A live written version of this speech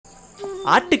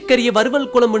ஆட்டுக்கறிய வறுவல்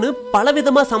குழம்புன்னு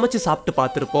பலவிதமா சமைச்சு சாப்பிட்டு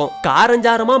பார்த்திருப்போம்.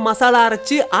 காரஞ்சாரமா மசாலா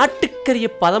அரைச்சு ஆட்டுக்கறிய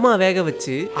பதமா வேக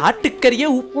வச்சு ஆட்டுக்கறிய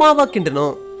உப்மாவா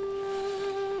கிண்டணும்.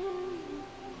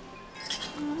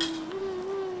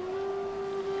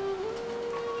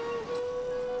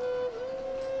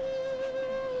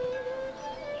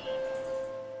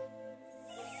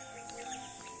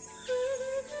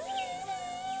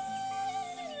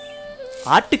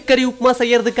 ஆட்டுக்கறி உப்புமா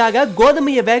செய்யறதுக்காக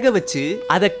கோதுமையை வேக வச்சு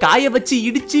அதை காய வச்சு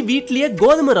இடிச்சு வீட்லயே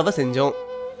கோதுமை ரவை செஞ்சோம்.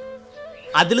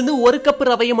 அதுல இருந்து 1 கப்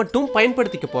ரவையை மட்டும்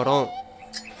பயன்படுத்திக்க போறோம்.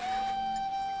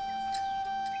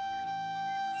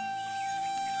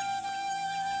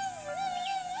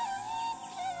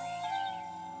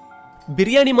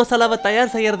 பிரியாணி மசாலாவை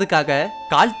தயார் செய்யறதுக்காக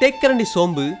 1/4 தேக்கரண்டி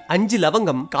சோம்பு, 5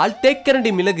 லவங்கம், 1/4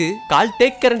 தேக்கரண்டி மிளகு, 1/4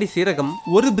 தேக்கரண்டி சீரகம்,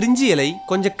 1 பிரிஞ்சி இலை,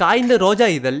 கொஞ்சம் காய்ந்த ரோஜா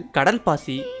இதழ், கடல்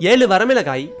பாசி, 7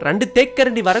 வரமிளகாய், 2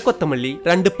 தேக்கரண்டி வரக்கொத்தமல்லி,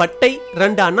 2 பட்டை,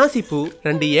 2 அன்னாசிப்பூ,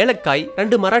 2 ஏலக்காய்,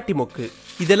 2 மராட்டி மொக்கு.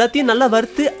 இதெல்லாத்தையும் நல்லா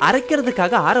வறுத்து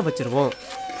அரைக்கிறதுக்காக ஆற வச்சிருவோம்.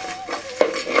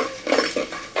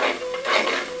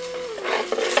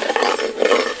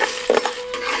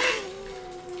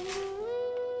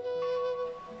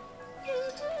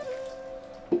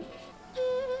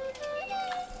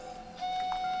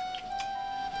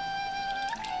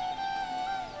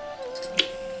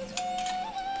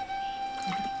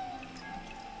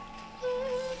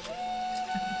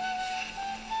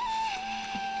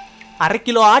 அரை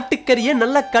கிலோ ஆட்டுக்கறியை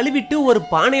நல்லா கழுவிட்டு ஒரு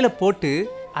பானையில போட்டு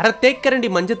 1/2 தேக்கரண்டி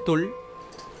மஞ்சத்தூள்,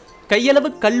 கையளவு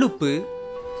கல்லுப்பு,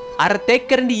 1/2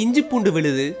 தேக்கரண்டி இஞ்சி பூண்டு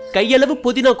விழுது, கையளவு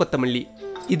புதினா கொத்தமல்லி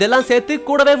இதெல்லாம் சேர்த்து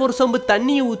கூடவே ஒரு சொம்பு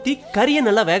தண்ணியை ஊற்றி கறியை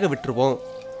நல்லா வேக விட்டுருவோம்.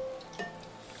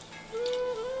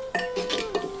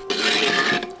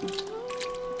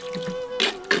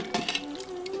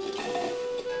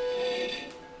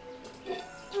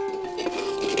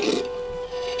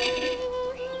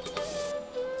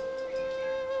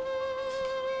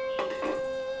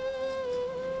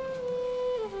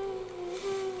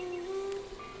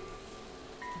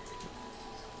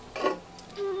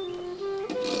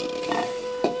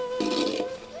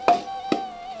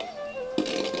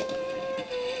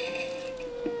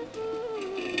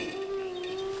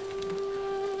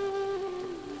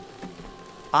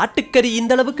 ஆட்டுக்கறி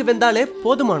இந்த அளவுக்கு வெந்தாலே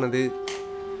போதுமானது.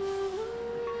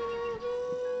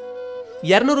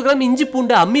 200 கிராம் இஞ்சி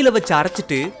பூண்டு அம்மியில வச்சு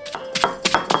அரைச்சிட்டு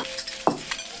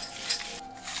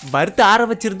வறுத்து ஆற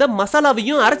வச்சிருந்த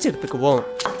மசாலாவையும் அரைச்சு எடுத்துக்குவோம்.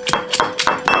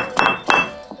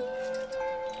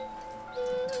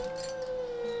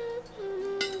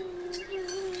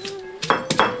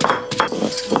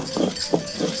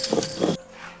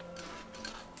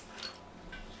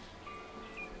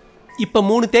 இப்ப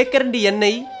 3 தேக்கரண்டி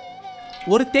எண்ணெய்,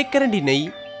 1 தேக்கரண்டி நெய்,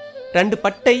 2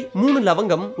 பட்டை, 3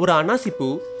 லவங்கம், 1 அன்னாசிப்பூ,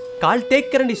 1/4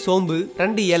 தேக்கரண்டி சோம்பு,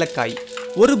 2 ஏலக்காய்,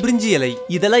 1 பிரிஞ்சி இலை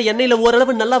இதெல்லாம் எண்ணெயில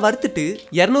ஓரளவு நல்லா வறுத்துட்டு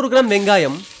 200 கிராம்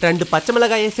வெங்காயம், 2 பச்சை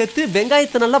மிளகாயை சேர்த்து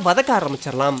வெங்காயத்தை நல்லா வதக்க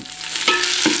ஆரம்பிச்சிடலாம்.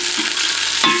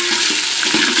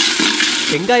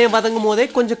 வெங்காயம் வதங்கும் போதே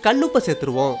கொஞ்சம் கல்லுப்பை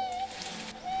சேர்த்துருவோம்.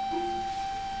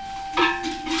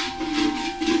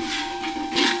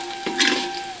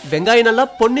 வெங்காயம் நல்லா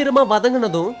பொன்னிறமா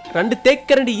வதங்கினதும் 2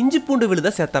 தேக்கரண்டி இஞ்சி பூண்டு விழுத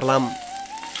சேர்த்தரலாம்.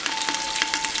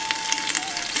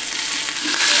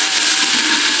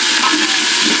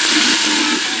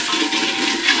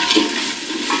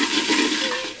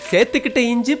 சேர்த்துக்கிட்ட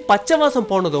இஞ்சி பச்சை வாசம்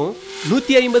போனதும்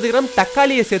 150 கிராம்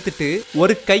தக்காளியை சேர்த்துட்டு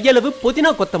ஒரு கையளவு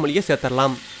புதினா கொத்தமல்லியை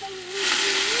சேர்த்தரலாம்.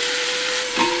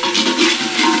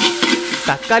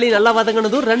 தக்காளி நல்லா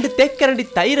வதங்கினதும் 2 தேக்கரண்டி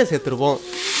தயிரை சேர்த்துருவோம்.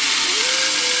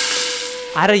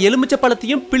 அரை எலுமிச்சை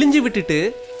பழத்தையும் பிழிஞ்சு விட்டுட்டு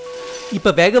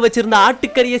இப்ப வேக வச்சிருந்த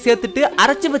ஆட்டுக்கறியை சேர்த்துட்டு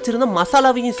அரைச்சு வச்சிருந்த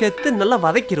மசாலாவையும் சேர்த்து நல்லா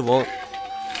வதக்கிடுவோம்.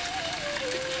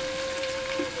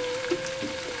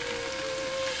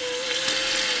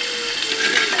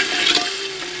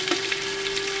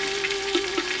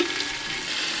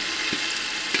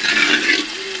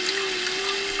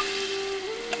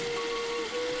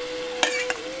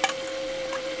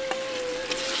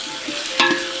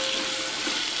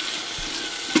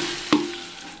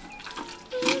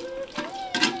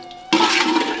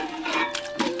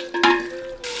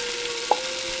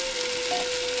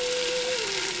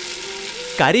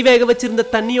 கறி வேக வச்சிருந்த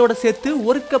தண்ணியோட சேர்த்து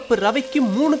 1 கப் ரவைக்கு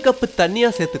 3 கப்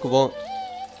தண்ணியா சேர்த்துக்குவோம்.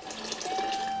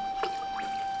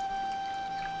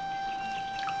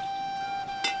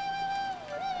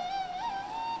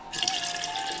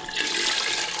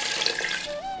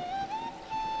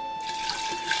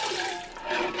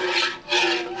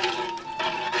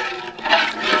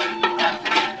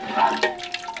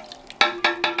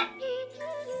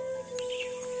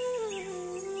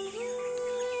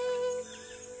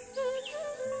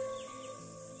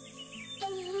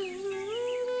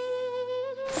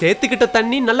 சேர்த்துக்கிட்ட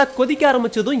தண்ணி நல்லா கொதிக்க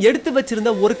ஆரம்பிச்சதும் எடுத்து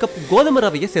வச்சிருந்த 1 கப் கோதுமை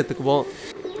ரவையை சேர்த்துக்குவோம்.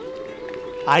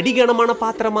 அடிகனமான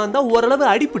பாத்திரமா இருந்தா ஓரளவு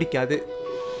அடி பிடிக்காது.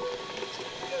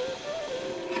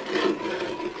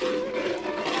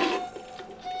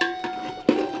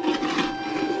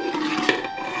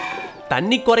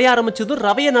 தண்ணி குறைய ஆரம்பிச்சதும்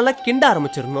ரவையை நல்லா கிண்ட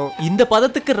ஆரம்பிச்சிடணும். இந்த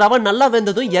பதத்துக்கு ரவை நல்லா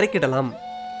வெந்ததும் இறக்கிடலாம்.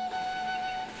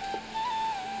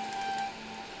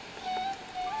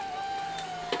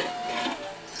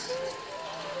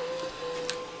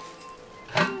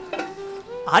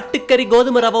 ஆட்டுக்கறி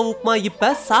கோதுமை ரவை உப்புமா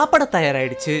இப்ப சாப்பிட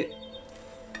தயாராயிடுச்சு.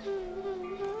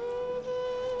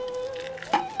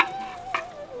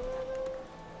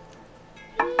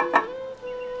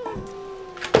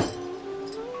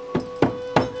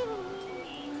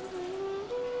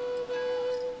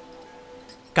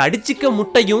 கடிச்சிக்க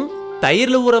முட்டையும்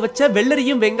தயிர்ல ஊற வச்ச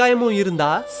வெள்ளரியும் வெங்காயமும்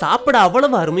இருந்தா சாப்பிட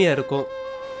அவ்வளவு அருமையா இருக்கும்.